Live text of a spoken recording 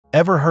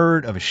Ever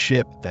heard of a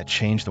ship that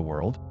changed the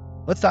world?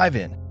 Let's dive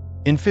in.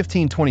 In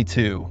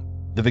 1522,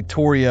 the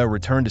Victoria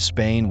returned to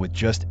Spain with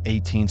just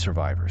 18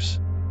 survivors.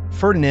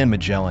 Ferdinand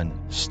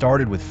Magellan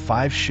started with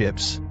 5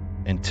 ships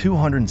and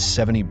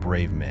 270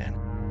 brave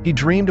men. He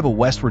dreamed of a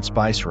westward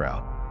spice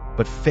route,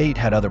 but fate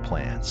had other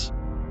plans.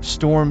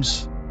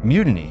 Storms,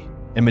 mutiny,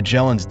 and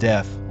Magellan's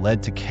death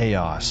led to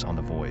chaos on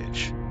the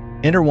voyage.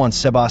 Enter one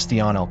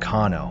Sebastián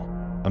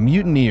Elcano, a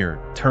mutineer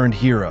turned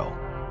hero.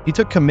 He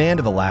took command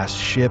of the last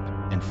ship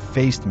and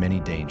faced many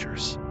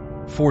dangers.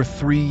 For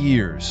 3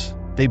 years,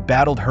 they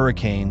battled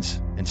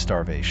hurricanes and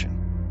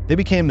starvation. They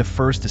became the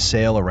first to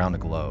sail around the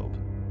globe.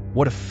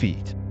 What a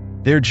feat.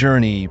 Their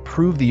journey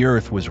proved the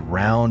earth was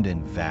round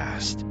and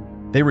vast.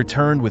 They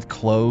returned with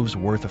cloves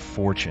worth a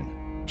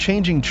fortune,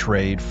 changing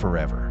trade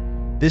forever.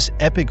 This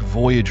epic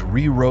voyage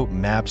rewrote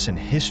maps and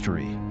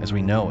history as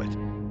we know it.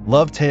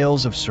 Love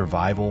tales of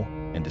survival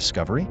and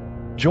discovery?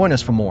 Join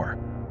us for more.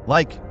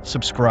 Like,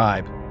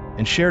 subscribe,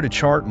 and share to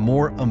chart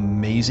more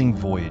amazing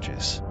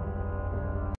voyages.